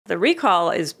The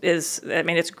recall is I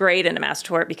mean, it's great in a mass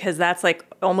tort because that's like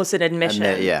almost an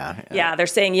admission. Yeah, they're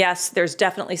saying, yes, there's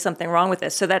definitely something wrong with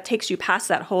this. So that takes you past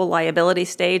that whole liability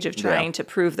stage of trying to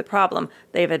prove the problem.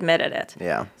 They've admitted it.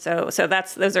 Yeah. So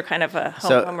those are kind of a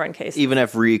home run case. Even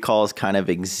if recalls kind of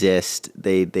exist,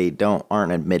 they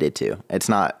aren't admitted to. It's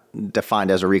not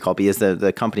defined as a recall because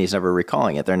the company's never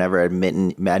recalling it. They're never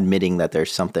admitting that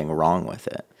there's something wrong with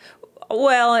it.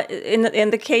 Well, in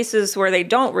the cases where they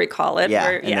don't recall it,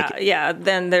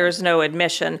 then there's no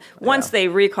admission. Once they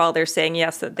recall, they're saying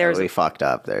yes that there's. We fucked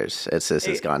up. This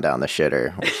has gone down the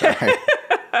shitter.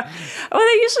 Well,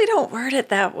 they usually don't word it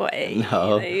that way.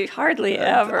 No, they hardly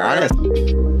ever. Honest.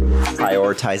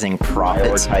 Prioritizing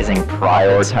profits.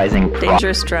 Prioritizing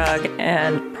dangerous drug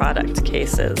and product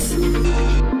cases.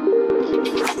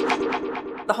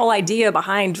 The whole idea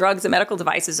behind drugs and medical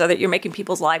devices are that you're making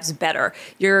people's lives better.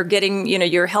 You're getting,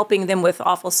 you're helping them with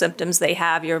awful symptoms they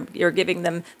have. You're giving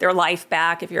them their life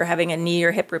back. If you're having a knee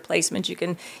or hip replacement, you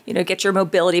can, get your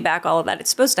mobility back, all of that. It's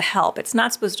supposed to help. It's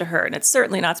not supposed to hurt, and it's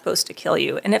certainly not supposed to kill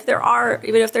you. And if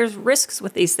even if there's risks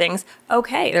with these things,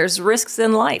 okay, there's risks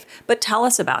in life, but tell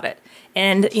us about it.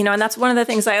 And, and that's one of the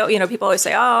things people always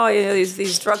say, oh,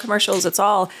 these drug commercials, it's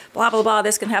all blah, blah, blah,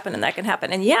 this can happen and that can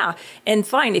happen. And and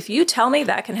fine, if you tell me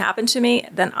that can happen to me,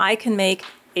 then I can make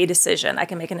a decision. I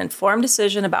can make an informed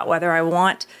decision about whether I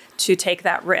want to take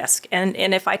that risk. And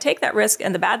if I take that risk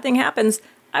and the bad thing happens,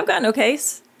 I've got no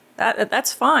case.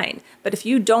 That's fine. But if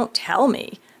you don't tell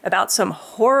me about some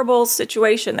horrible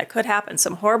situation that could happen,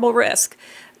 some horrible risk,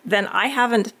 then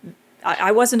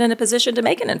I wasn't in a position to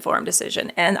make an informed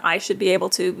decision, and I should be able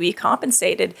to be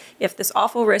compensated if this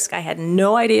awful risk I had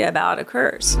no idea about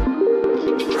occurs.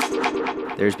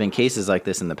 There's been cases like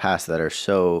this in the past that are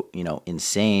so,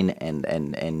 insane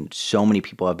and so many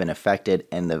people have been affected,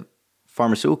 and the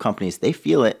pharmaceutical companies, they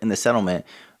feel it in the settlement,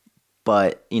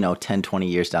 but, 10, 20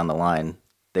 years down the line,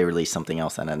 they release something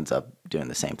else that ends up doing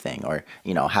the same thing or,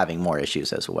 having more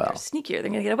issues as well. They're sneakier. They're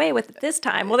going to get away with it this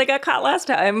time. Well, they got caught last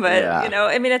time, but,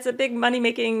 it's a big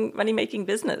money-making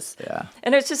business. Yeah.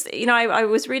 And it's just, I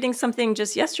was reading something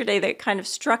just yesterday that kind of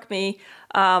struck me.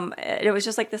 It was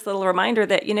just like this little reminder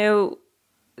that,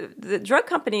 the drug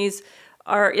companies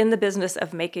are in the business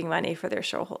of making money for their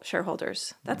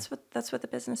shareholders. That's what the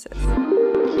business is.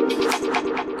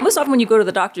 Most often when you go to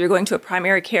the doctor, you're going to a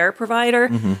primary care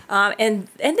provider, and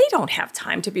they don't have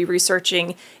time to be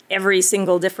researching every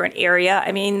single different area.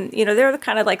 I mean, they're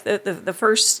kind of like the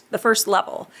first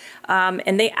level,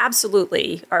 and they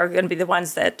absolutely are going to be the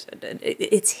ones that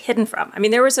it's hidden from. I mean,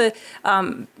 there was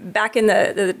back in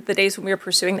the days when we were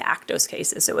pursuing the Actos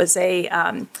cases, it was a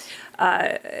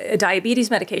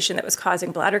diabetes medication that was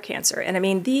causing bladder cancer. And I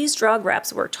mean, these drug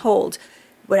reps were told,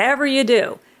 whatever you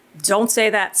do, don't say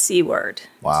that C word.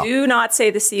 Wow. Do not say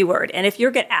the C word. And if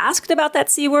you get asked about that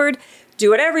C word, do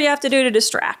whatever you have to do to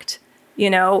distract.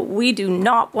 We do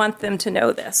not want them to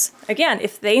know this. Again,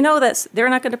 if they know this, they're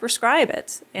not going to prescribe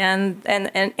it. And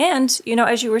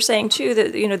as you were saying too,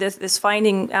 that this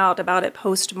finding out about it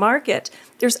post-market,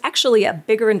 there's actually a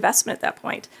bigger investment at that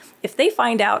point. If they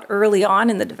find out early on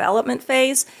in the development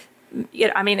phase,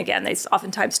 again, they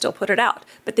oftentimes still put it out,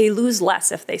 but they lose less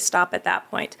if they stop at that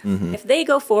point. Mm-hmm. If they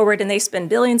go forward and they spend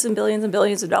billions and billions and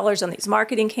billions of dollars on these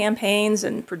marketing campaigns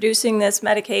and producing this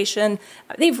medication,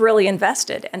 they've really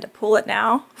invested. And to pull it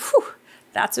now,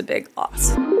 that's a big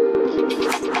loss.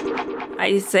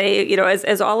 I say,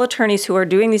 as all attorneys who are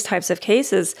doing these types of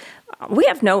cases, we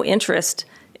have no interest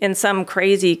in some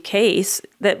crazy case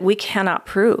that we cannot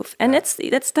prove. And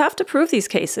it's tough to prove these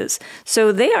cases.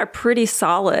 So they are pretty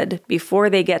solid before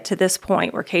they get to this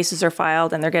point where cases are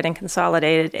filed and they're getting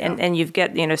consolidated and you've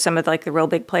got, some of like the real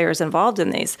big players involved in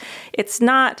these. It's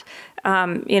not,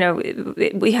 we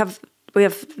have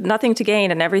nothing to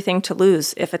gain and everything to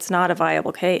lose if it's not a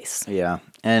viable case. Yeah.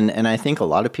 And I think a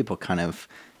lot of people kind of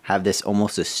have this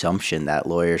almost assumption that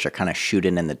lawyers are kind of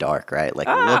shooting in the dark, right? Like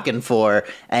looking for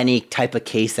any type of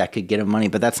case that could get them money,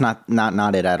 but that's not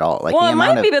it at all. Like, well, it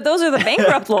might be, but those are the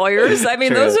bankrupt lawyers. I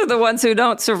mean, those are the ones who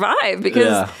don't survive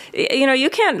because, you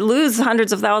can't lose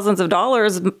hundreds of thousands of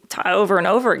dollars over and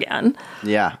over again.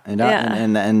 Yeah.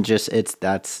 And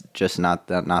that's just not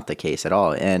the case at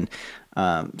all. And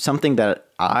something that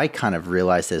I kind of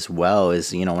realized as well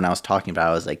is, when I was talking about it,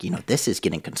 I was like, this is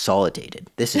getting consolidated.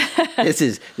 This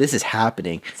is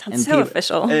happening. Sounds so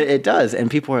official. It does. And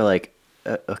people are like,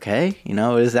 okay, what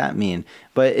does that mean?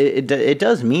 But it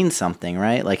does mean something,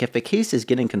 right? Like if a case is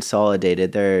getting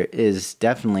consolidated, there is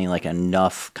definitely like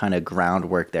enough kind of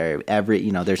groundwork there.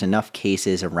 There's enough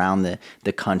cases around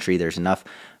the country. There's enough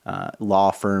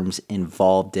law firms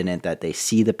involved in it, that they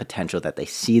see the potential, that they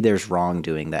see there's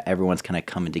wrongdoing, that everyone's kind of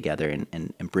coming together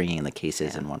and bringing the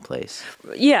cases in one place.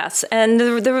 Yes, and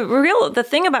the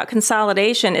thing about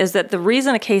consolidation is that the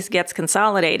reason a case gets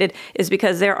consolidated is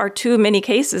because there are too many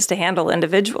cases to handle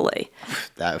individually.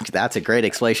 That's a great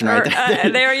explanation right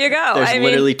there. There you go. There's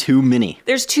literally too many.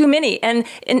 There's too many. And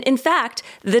in fact,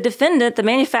 the defendant, the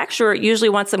manufacturer, usually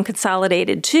wants them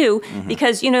consolidated too,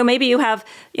 because, maybe you have,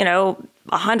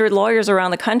 100 lawyers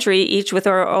around the country, each with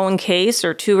their own case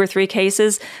or 2 or 3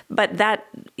 cases, but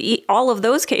all of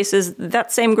those cases,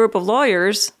 that same group of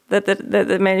lawyers that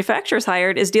the manufacturer's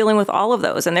hired is dealing with all of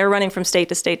those, and they're running from state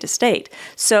to state to state.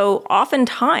 So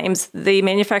oftentimes the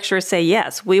manufacturers say,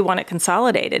 yes, we want it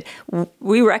consolidated.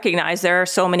 We recognize there are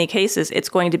so many cases. It's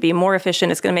going to be more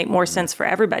efficient. It's going to make more sense for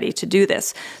everybody to do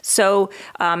this. So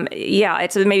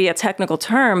it's maybe a technical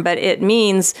term, but it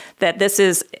means that this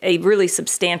is a really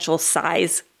substantial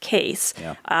size case.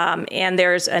 Yeah. And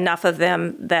there's enough of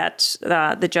them that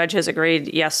the judge has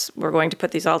agreed, yes, we're going to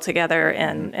put these all together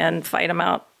and fight them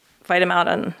out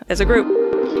as a group.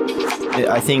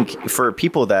 I think for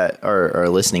people that are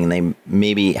listening, and they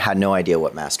maybe had no idea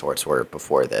what mass torts were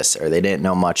before this, or they didn't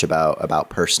know much about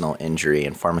personal injury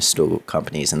and pharmaceutical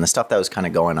companies and the stuff that was kind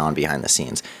of going on behind the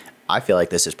scenes, I feel like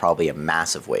this is probably a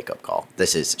massive wake-up call.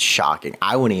 This is shocking.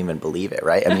 I wouldn't even believe it,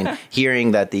 right? I mean,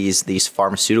 hearing that these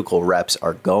pharmaceutical reps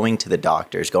are going to the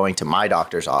doctors, going to my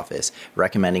doctor's office,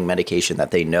 recommending medication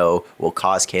that they know will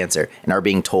cause cancer, and are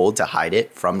being told to hide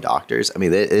it from doctors. I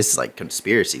mean, this is like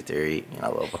conspiracy theory,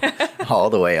 all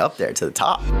the way up there to the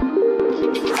top.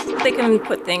 They can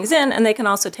put things in, and they can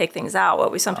also take things out,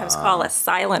 what we sometimes call a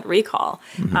silent recall.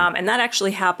 And that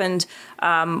actually happened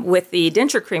with the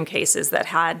denture cream cases that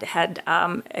had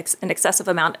an excessive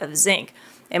amount of zinc.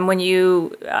 And when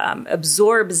you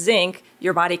absorb zinc,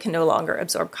 your body can no longer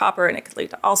absorb copper, and it could lead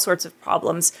to all sorts of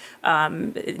problems,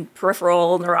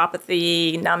 peripheral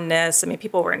neuropathy, numbness. I mean,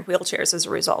 people were in wheelchairs as a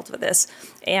result of this.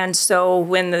 And so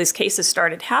when these cases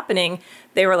started happening,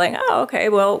 they were like, oh, okay,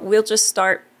 well, we'll just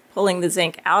start pulling the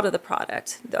zinc out of the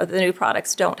product. The new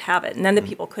products don't have it. And then the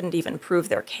people couldn't even prove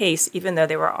their case, even though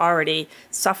they were already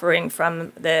suffering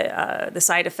from the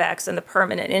side effects and the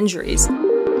permanent injuries.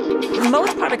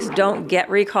 Most products don't get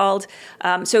recalled.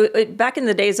 Back in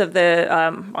the days of the,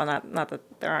 not that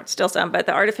there aren't still some, but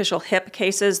the artificial hip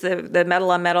cases, the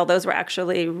metal on metal, those were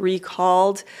actually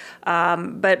recalled.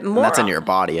 But more, that's in your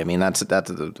body. I mean, that's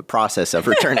the process of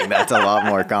returning. That's a lot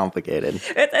more complicated.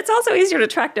 It's also easier to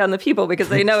track down the people because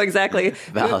they know exactly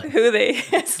who they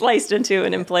sliced into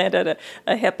and implanted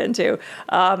a hip into.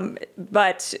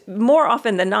 But more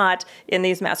often than not, in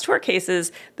these mass tort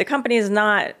cases, the company is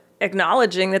not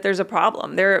acknowledging that there's a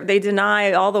problem. They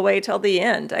deny all the way till the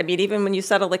end. I mean, even when you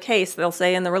settle the case, they'll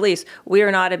say in the release, we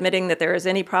are not admitting that there is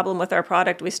any problem with our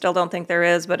product. We still don't think there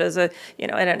is, but as in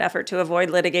an effort to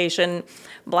avoid litigation,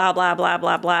 blah, blah, blah,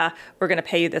 blah, blah, we're going to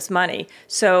pay you this money.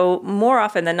 So more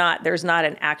often than not, there's not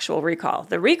an actual recall.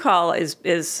 The recall is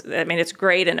it's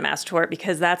great in a mass tort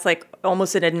because that's like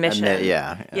almost an admission.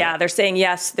 Yeah, they're saying,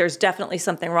 yes, there's definitely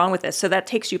something wrong with this. So that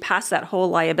takes you past that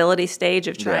whole liability stage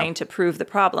of trying to prove the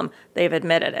problem. They've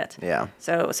admitted it. Yeah.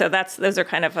 So those are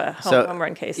kind of a home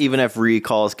run cases. Even if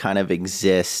recalls kind of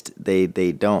exist, they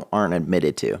aren't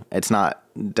admitted to. It's not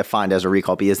defined as a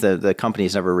recall because the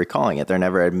company's never recalling it. They're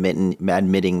never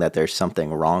admitting that there's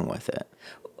something wrong with it.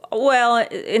 Well,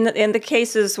 in the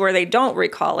cases where they don't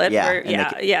recall it,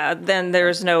 then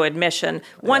there's no admission.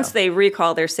 Once they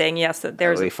recall, they're saying yes that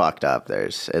there's. We fucked up.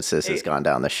 This has gone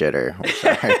down the shitter. We're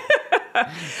sorry.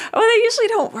 Well, they usually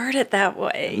don't word it that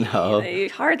way. No. They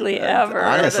hardly ever.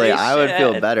 Honestly, I would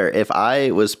feel better if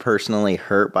I was personally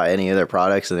hurt by any of their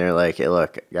products and they're like, hey,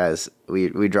 look, guys,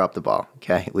 we dropped the ball.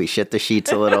 Okay. We shit the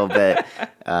sheets a little bit.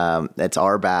 It's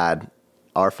our bad,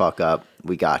 our fuck up.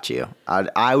 We got you.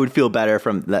 I would feel better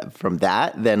from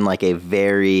that than like a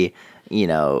very,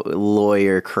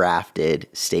 lawyer crafted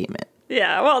statement.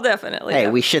 Yeah, well, definitely. Hey,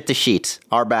 we shit the sheets.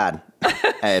 Our bad.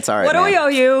 Hey, it's all right. What do we owe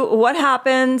you? What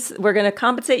happened? We're going to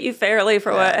compensate you fairly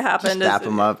for what happened. Just dap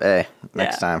them up. Hey,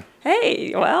 next time.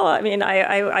 Hey, well, I mean,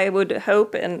 I would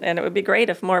hope, and it would be great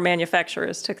if more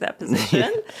manufacturers took that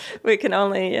position. We can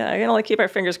only keep our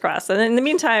fingers crossed. And in the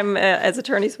meantime, as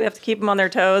attorneys, we have to keep them on their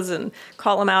toes and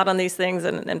call them out on these things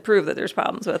and prove that there's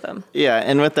problems with them. Yeah,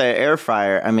 and with the air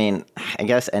fryer, I mean, I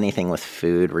guess anything with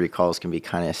food recalls can be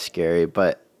kind of scary,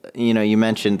 but you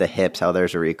mentioned the hips, how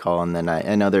there's a recall, and then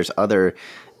I know there's other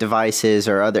devices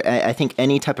or I think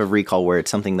any type of recall where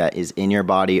it's something that is in your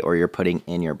body or you're putting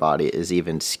in your body is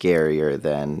even scarier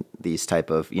than these type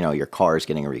of, your car's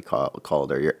getting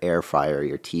recalled or your air fryer,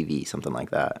 your TV, something like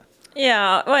that.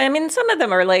 Yeah, well, I mean, some of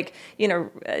them are like,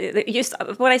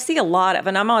 what I see a lot of,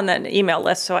 and I'm on the email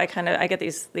list, so I get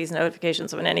these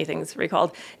notifications when anything's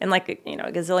recalled, and like, a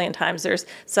gazillion times there's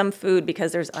some food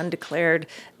because there's undeclared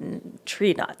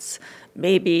tree nuts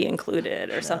may be included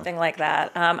or something like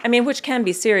that. I mean, which can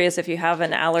be serious if you have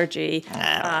an allergy. Come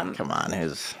on, come on.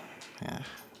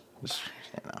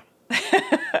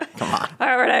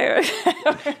 All right.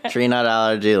 Tree nut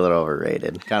allergy, a little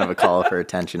overrated. Kind of a call for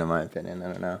attention, in my opinion. I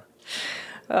don't know.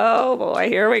 Oh boy,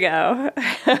 here we go.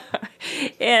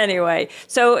 Anyway,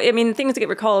 so I mean, things get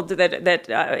recalled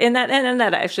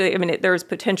that actually, I mean, there's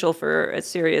potential for a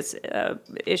serious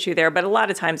issue there, but a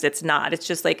lot of times it's not. It's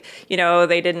just like,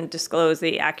 they didn't disclose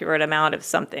the accurate amount of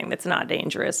something that's not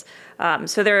dangerous.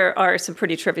 So there are some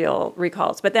pretty trivial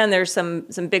recalls, but then there's some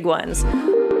big ones.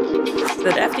 The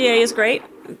FDA is great.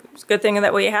 It's a good thing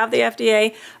that we have the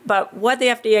FDA, but what the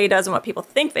FDA does and what people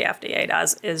think the FDA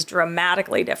does is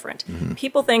dramatically different. Mm-hmm.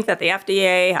 People think that the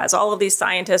FDA has all of these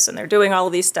scientists and they're doing all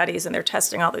of these studies and they're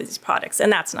testing all of these products,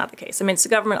 and that's not the case. I mean, it's a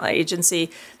government agency.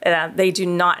 They do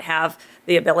not have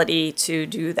the ability to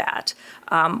do that.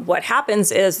 What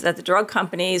happens is that the drug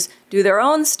companies do their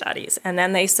own studies, and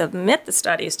then they submit the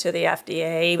studies to the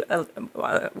FDA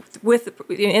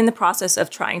in the process of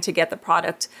trying to get the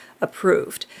product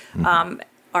approved. Mm-hmm.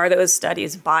 Are those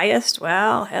studies biased?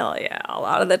 Well, hell yeah, a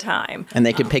lot of the time. And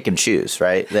they can pick and choose,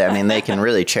 right? They can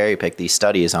really cherry pick these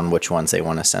studies on which ones they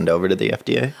want to send over to the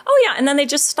FDA. Oh yeah, and then they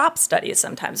just stop studies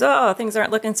sometimes. Oh, things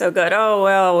aren't looking so good. Oh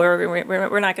well,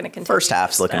 we're not going to continue. First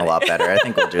half's looking a lot better. I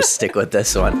think we'll just stick with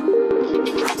this one.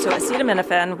 So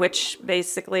Acetaminophen, which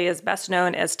basically is best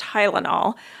known as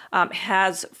Tylenol,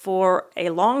 has for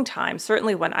a long time,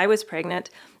 certainly when I was pregnant,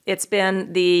 it's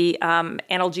been the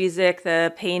analgesic,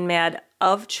 the pain med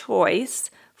of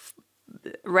choice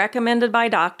recommended by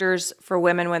doctors for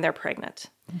women when they're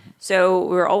pregnant. Mm-hmm. So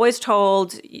we're always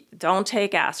told, don't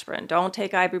take aspirin, don't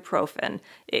take ibuprofen.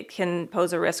 It can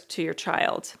pose a risk to your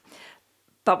child.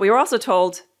 But we were also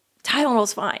told,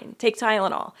 Tylenol's fine, take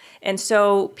Tylenol. And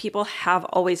so people have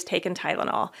always taken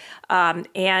Tylenol.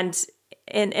 And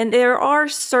there are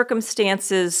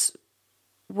circumstances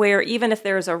where even if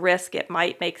there's a risk, it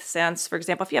might make sense. For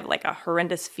example, if you have like a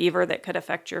horrendous fever that could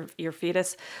affect your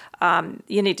fetus,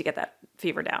 you need to get that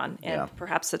fever down. And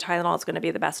perhaps the Tylenol is going to be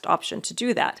the best option to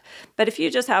do that. But if you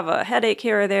just have a headache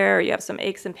here or there, you have some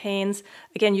aches and pains,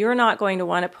 again, you're not going to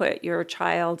want to put your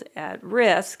child at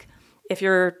risk if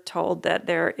you're told that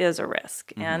there is a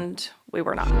risk. Mm-hmm. And we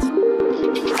were not.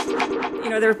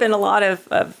 There have been a lot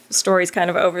of stories kind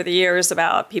of over the years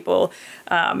about people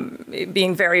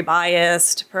being very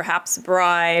biased, perhaps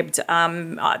bribed.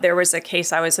 There was a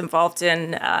case I was involved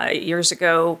in years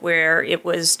ago where it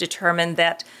was determined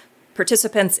that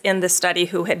participants in the study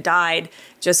who had died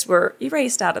just were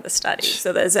erased out of the study,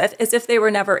 so as if they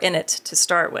were never in it to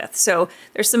start with. So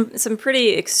there's some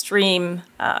pretty extreme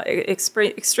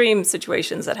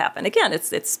situations that happen. Again,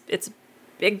 it's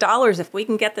big dollars. If we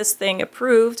can get this thing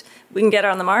approved, we can get it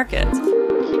on the market.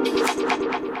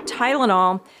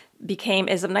 Tylenol became,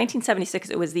 as of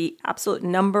 1976, it was the absolute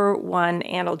 #1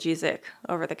 analgesic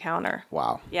over the counter.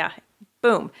 Wow. Yeah.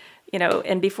 Boom.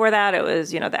 And before that it was,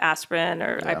 the aspirin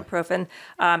or ibuprofen.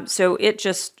 So it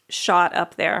just shot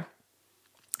up there.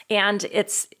 And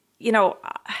it's,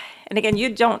 and again, you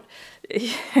don't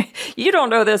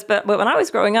know this, but when I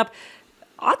was growing up,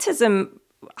 autism,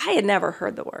 I had never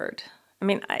heard the word. I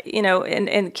mean,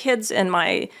 and kids in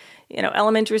my,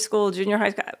 elementary school, junior high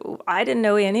school, I didn't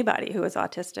know anybody who was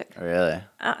autistic. Really?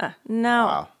 No.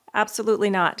 Wow. Absolutely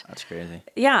not. That's crazy.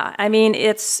 Yeah, I mean,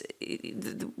 the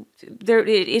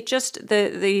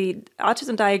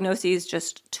autism diagnoses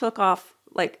just took off,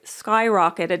 like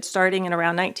skyrocketed starting in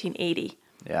around 1980.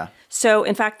 Yeah. So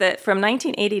in fact, from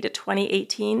 1980 to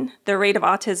 2018, the rate of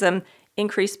autism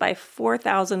increased by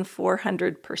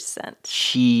 4,400%.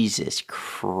 Jesus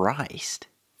Christ.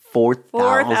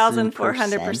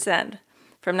 4,400%.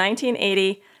 From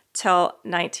 1980 till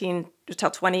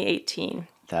 2018.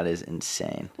 That is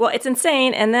insane. Well, it's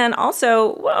insane. And then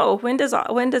also, when does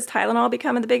Tylenol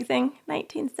become the big thing?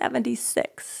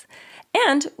 1976.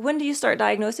 And when do you start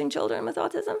diagnosing children with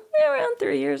autism? Around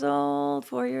 3 years old,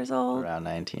 4 years old. Around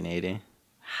 1980.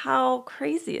 How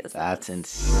crazy is that? That's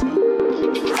insane.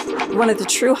 One of the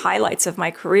true highlights of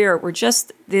my career were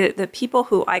just the people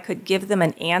who I could give them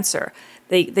an answer.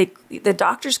 The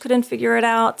doctors couldn't figure it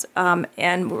out,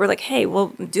 and we were like, hey, we'll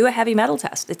do a heavy metal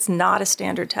test. It's not a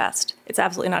standard test. It's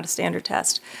absolutely not a standard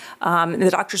test. And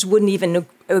the doctors wouldn't even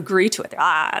agree to it.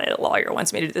 A lawyer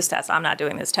wants me to do this test. I'm not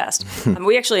doing this test.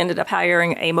 We actually ended up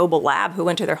hiring a mobile lab who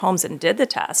went to their homes and did the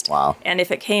test. Wow. And if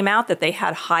it came out that they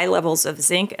had high levels of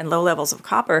zinc and low levels of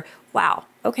copper, wow,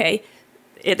 okay,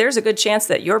 there's a good chance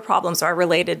that your problems are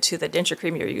related to the denture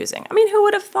cream you're using. I mean, who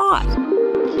would have thought?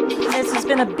 This has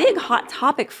been a big hot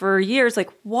topic for years.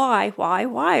 Like, why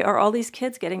are all these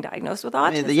kids getting diagnosed with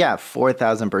autism? I mean, yeah,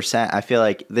 4,000%. I feel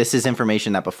like this is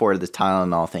information that before this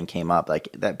Tylenol thing came up, like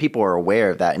that people are aware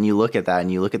of that. And you look at that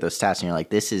and you look at those stats and you're like,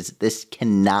 this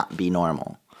cannot be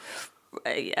normal.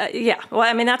 Yeah, well,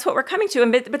 I mean, that's what we're coming to.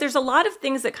 But there's a lot of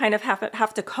things that kind of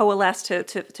have to coalesce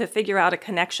to figure out a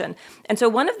connection. And so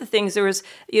one of the things, there was,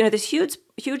 this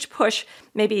huge push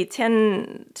maybe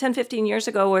 10, 15 years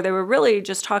ago where they were really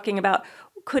just talking about,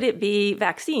 could it be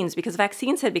vaccines? Because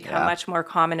vaccines had become much more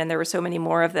common and there were so many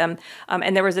more of them.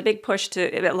 And there was a big push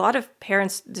a lot of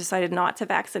parents decided not to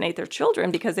vaccinate their children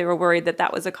because they were worried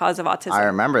that was a cause of autism. I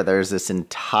remember there's this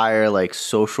entire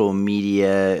social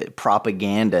media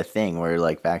propaganda thing where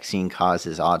vaccine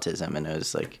causes autism. And it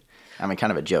was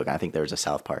kind of a joke. I think there was a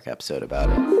South Park episode about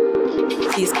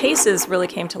it. These cases really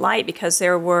came to light because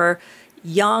there were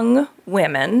young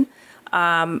women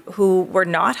who were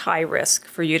not high risk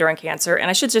for uterine cancer. And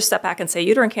I should just step back and say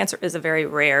uterine cancer is a very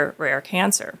rare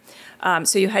cancer.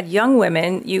 So you had young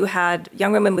women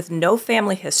with no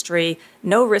family history,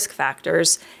 no risk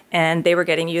factors, and they were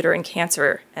getting uterine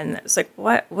cancer. And it's like,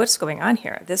 what's going on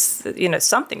here?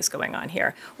 Something's going on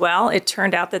here. Well, it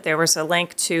turned out that there was a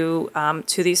link to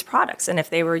these products. And if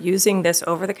they were using this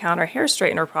over-the-counter hair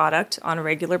straightener product on a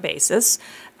regular basis,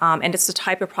 and it's the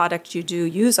type of product you do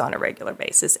use on a regular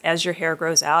basis, as your hair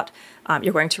grows out,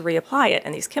 you're going to reapply it.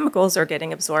 And these chemicals are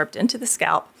getting absorbed into the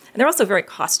scalp. And they're also very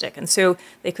caustic. And so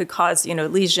they could cause,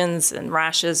 lesions and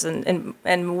rashes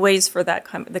and ways for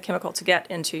the chemical to get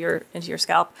into your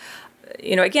scalp.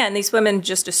 Again, these women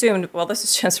just assumed, well, this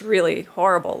is just really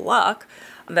horrible luck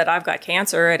that I've got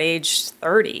cancer at age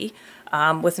 30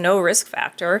 with no risk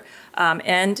factor.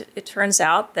 And it turns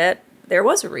out that there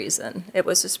was a reason. It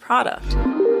was this product.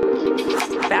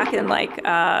 Back in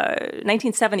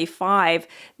 1975,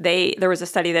 there was a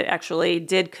study that actually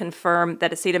did confirm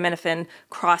that acetaminophen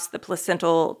crossed the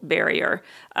placental barrier.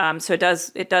 So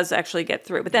it does actually get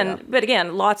through. But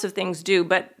again, lots of things do.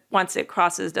 But once it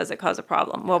crosses, does it cause a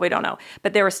problem? Well, we don't know.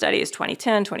 But there were studies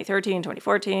 2010, 2013,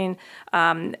 2014,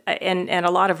 and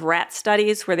a lot of rat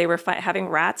studies where they were having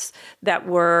rats that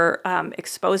were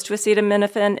exposed to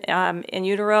acetaminophen in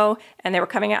utero, and they were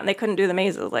coming out and they couldn't do the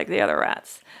mazes like the other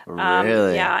rats.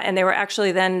 Really? Yeah, and they were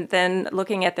actually then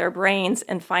looking at their brains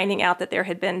and finding out that there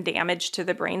had been damage to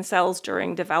the brain cells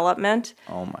during development.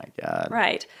 Oh my God.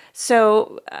 Right.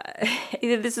 So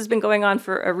this has been going on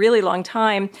for a really long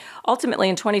time. Ultimately,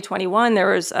 in 2021,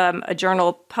 there was a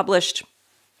journal published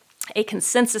a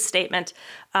consensus statement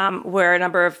where a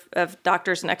number of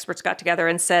doctors and experts got together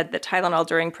and said that Tylenol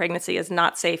during pregnancy is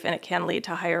not safe and it can lead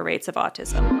to higher rates of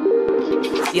autism.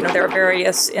 There are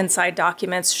various inside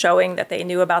documents showing that they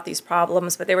knew about these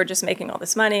problems, but they were just making all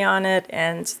this money on it,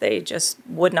 and they just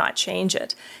would not change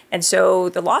it. And so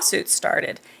the lawsuits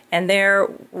started. And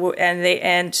when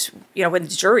the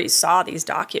juries saw these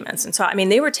documents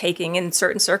and they were taking in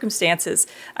certain circumstances,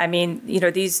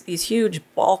 these huge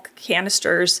bulk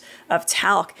canisters of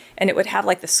talc, and it would have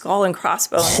the skull and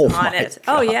crossbones on it.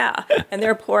 God. Oh yeah. And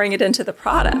they're pouring it into the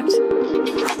product.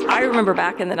 I remember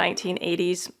back in the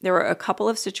 1980s, there were a couple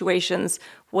of situations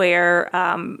where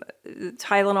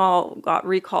Tylenol got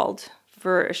recalled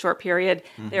for a short period.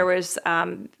 Mm-hmm. There was,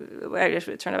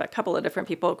 it turned out a couple of different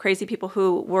people, crazy people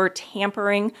who were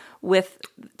tampering with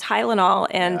Tylenol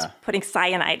and putting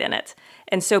cyanide in it.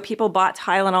 And so people bought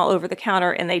Tylenol over the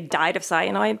counter and they died of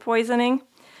cyanide poisoning.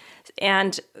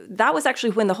 And that was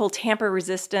actually when the whole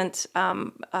tamper-resistant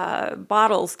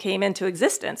bottles came into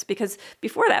existence. Because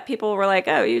before that, people were like,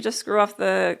 oh, you just screw off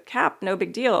the cap, no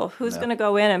big deal. Who's going to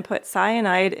go in and put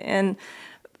cyanide in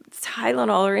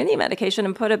Tylenol or any medication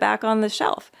and put it back on the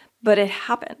shelf? But it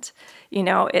happened.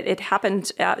 It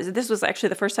happened. This was actually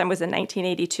the first time was in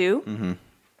 1982. Mm-hmm.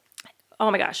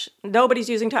 Oh my gosh, nobody's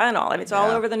using Tylenol. It's all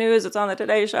over the news. It's on the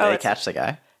Today Show. Did they catch the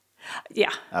guy?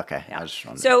 Yeah. Okay. Yeah. I just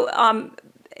wondered. So,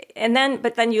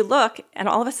 but then you look, and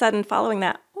all of a sudden, following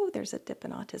that, there's a dip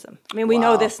in autism. We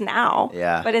know this now,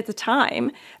 but at the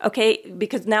time,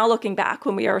 because now looking back,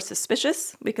 when we are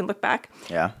suspicious, we can look back.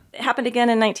 Yeah. It happened again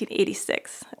in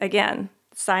 1986. Again,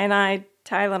 cyanide,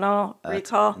 Tylenol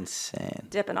recall. Insane.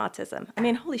 Dip in autism. I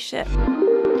mean, holy shit.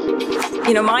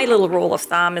 You know, my little rule of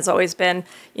thumb has always been,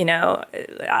 you know,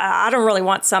 I don't really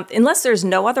want something, unless there's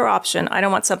no other option, I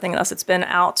don't want something unless it's been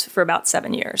out for about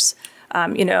 7 years.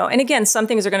 You know, and again, some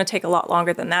things are going to take a lot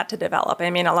longer than that to develop. I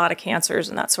mean, a lot of cancers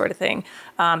and that sort of thing.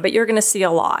 But you're going to see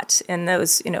a lot in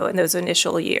those, you know, in those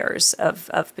initial years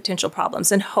of potential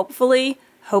problems. And hopefully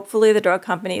the drug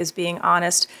company is being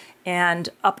honest and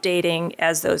updating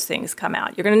as those things come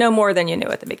out. You're going to know more than you knew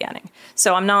at the beginning.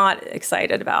 So I'm not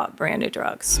excited about brand new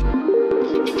drugs.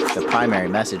 The primary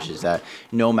message is that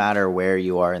no matter where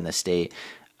you are in the state,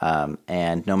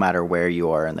 and no matter where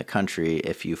you are in the country,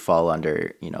 if you fall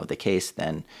under, you know, the case,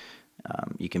 then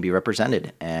you can be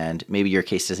represented. And maybe your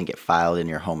case doesn't get filed in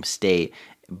your home state,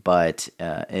 but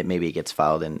maybe it gets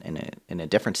filed in a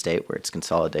different state where it's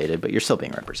consolidated, but you're still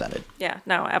being represented. Yeah,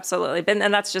 no, absolutely.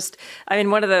 And that's just, I mean,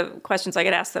 one of the questions I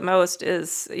get asked the most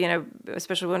is, you know,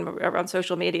 especially when we're on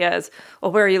social media, is,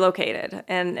 well, where are you located?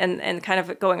 And kind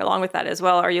of going along with that as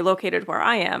well, are you located where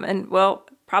I am? And well,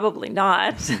 probably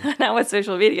not. Not with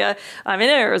social media. I'm in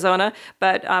Arizona,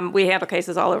 but we handle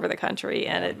cases all over the country,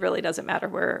 and it really doesn't matter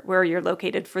where you're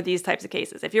located for these types of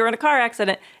cases. If you're in a car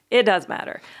accident, it does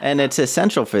matter. And it's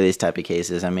essential for these type of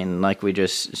cases. I mean, like we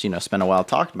just, you know, spent a while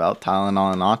talking about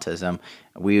Tylenol and autism.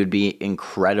 We would be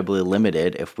incredibly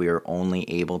limited if we were only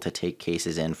able to take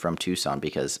cases in from Tucson,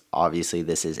 because obviously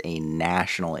this is a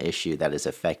national issue that has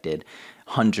affected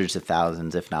hundreds of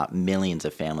thousands, if not millions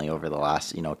of family over the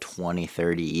last, you know, 20,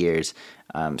 30 years.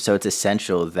 So it's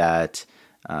essential that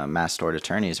mass tort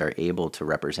attorneys are able to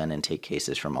represent and take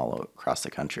cases from all across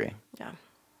the country. Yeah,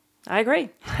 I agree.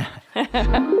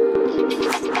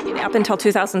 Up until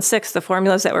 2006, the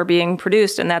formulas that were being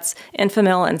produced, and that's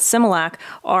Enfamil and Similac,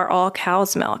 are all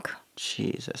cow's milk.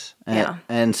 Jesus.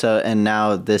 And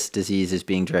now this disease is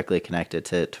being directly connected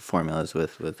to formulas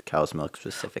with cow's milk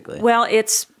specifically. Well,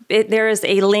 there is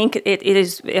a link. It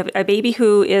is a baby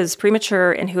who is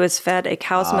premature and who is fed a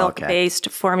cow's milk-based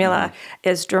formula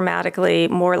is dramatically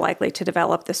more likely to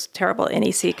develop this terrible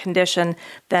NEC condition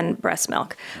than breast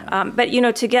milk. But, you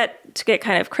know, to get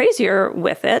kind of crazier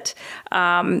with it,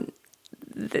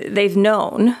 they've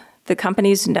known, the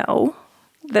companies know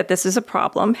that this is a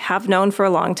problem, have known for a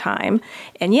long time,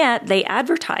 and yet they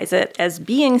advertise it as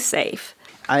being safe.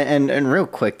 And real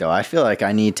quick, though, I feel like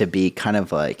I need to be kind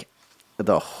of like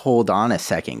the hold on a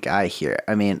second guy here.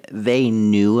 I mean, they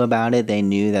knew about it. They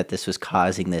knew that this was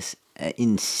causing this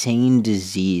insane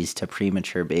disease to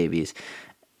premature babies,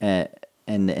 and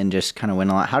just kind of went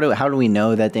along. How do we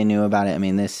know that they knew about it? I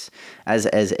mean, this as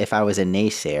if I was a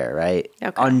naysayer, right?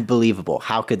 Okay. Unbelievable.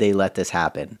 How could they let this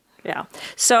happen? Yeah.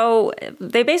 So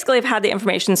they basically have had the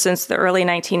information since the early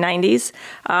 1990s.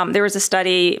 There was a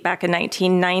study back in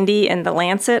 1990 in The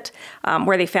Lancet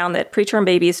where they found that preterm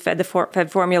babies fed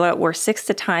formula were 6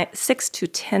 to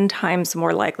 10 times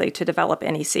more likely to develop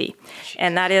NEC. Jeez.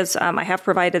 And that is, I have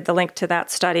provided the link to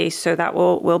that study, so that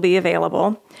will be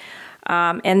available.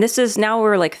 And this is now,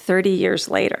 we're like 30 years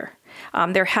later.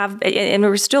 And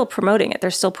we're still promoting it.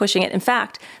 They're still pushing it. In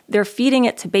fact, they're feeding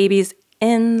it to babies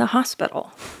in the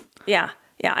hospital. Yeah.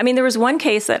 Yeah. I mean, there was one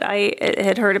case that I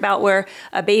had heard about where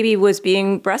a baby was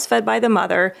being breastfed by the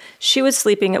mother. She was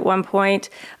sleeping at one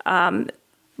point. One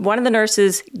of the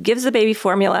nurses gives the baby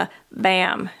formula.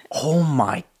 Bam. Oh,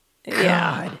 my God.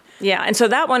 Yeah. Yeah. And so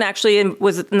that one actually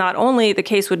was not only, the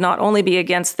case would not only be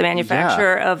against the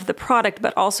manufacturer of the product,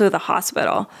 but also the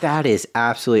hospital. That is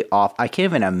absolutely awful. I can't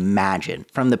even imagine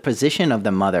from the position of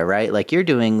the mother, right? Like, you're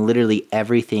doing literally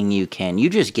everything you can. You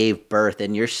just gave birth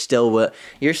and you're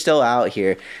still out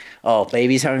here. Oh,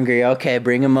 baby's hungry. Okay,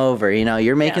 bring him over. You know,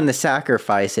 you're making the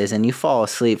sacrifices and you fall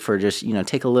asleep for just, you know,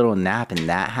 take a little nap and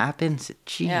that happens.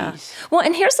 Jeez. Yeah. Well,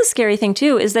 and here's the scary thing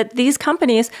too, is that these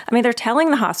companies, I mean, they're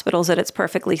telling the hospitals that it's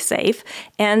perfectly safe.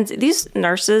 And these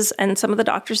nurses and some of the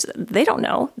doctors, they don't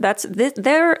know. That's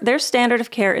their standard of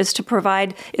care is to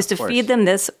feed them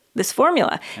this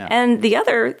formula. Yeah. And the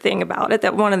other thing about it,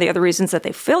 that one of the other reasons that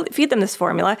they feed them this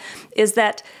formula is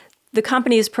that the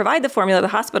companies provide the formula to the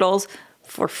hospitals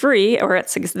for free or at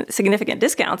significant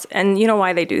discounts. And you know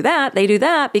why they do that? They do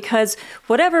that because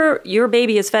whatever your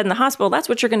baby is fed in the hospital, that's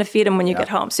what you're going to feed them when you get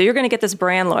home. So you're going to get this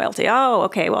brand loyalty. Oh,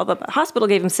 okay, well, the hospital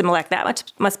gave them Similac.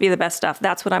 That must be the best stuff.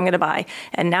 That's what I'm going to buy.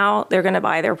 And now they're going to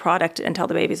buy their product until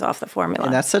the baby's off the formula.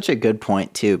 And that's such a good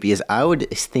point, too, because I would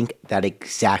think that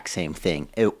exact same thing.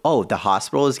 The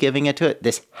hospital is giving it to it.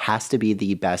 This has to be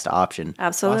the best option.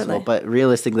 Absolutely. Possible. But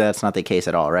realistically, that's not the case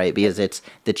at all, right? Because it's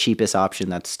the cheapest option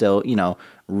that's still, you know,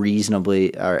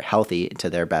 reasonably or healthy to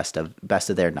their best of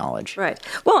their knowledge. Right.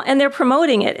 Well, and they're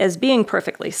promoting it as being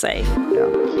perfectly safe.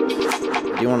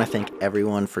 Yeah. do want to thank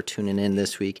everyone for tuning in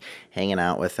this week, hanging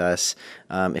out with us.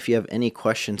 If you have any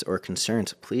questions or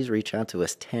concerns, please reach out to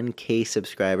us. 10K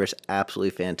subscribers, absolutely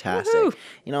fantastic. Woo-hoo.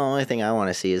 You know, the only thing I want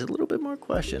to see is a little bit more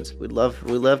questions. We'd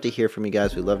love to hear from you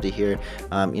guys. We'd love to hear,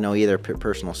 either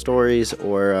personal stories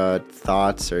or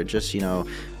thoughts or just,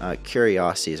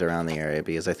 curiosities around the area,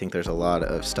 because I think there's a lot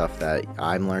of stuff that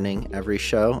I'm learning every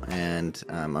show, and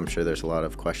I'm sure there's a lot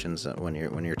of questions when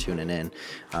you're tuning in.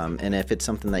 And if it's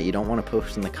something that you don't want to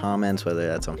post in the comments, whether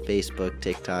that's on Facebook,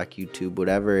 TikTok, YouTube,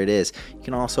 whatever it is, you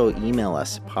can also email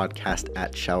us,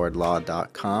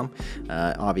 podcast@showeredlaw.com.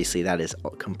 Obviously, that is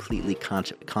completely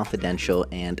confidential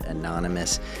and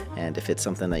anonymous. And if it's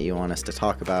something that you want us to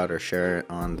talk about or share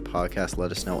on the podcast,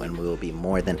 let us know, and we will be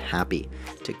more than happy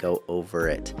to go over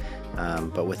it.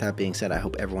 But with that being said, I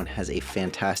hope everyone has a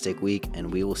fantastic week,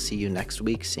 and we will see you next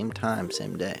week, same time,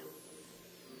 same day.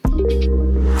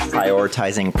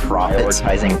 Prioritizing profits.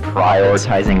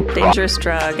 Dangerous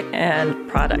drug and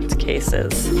product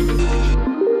cases.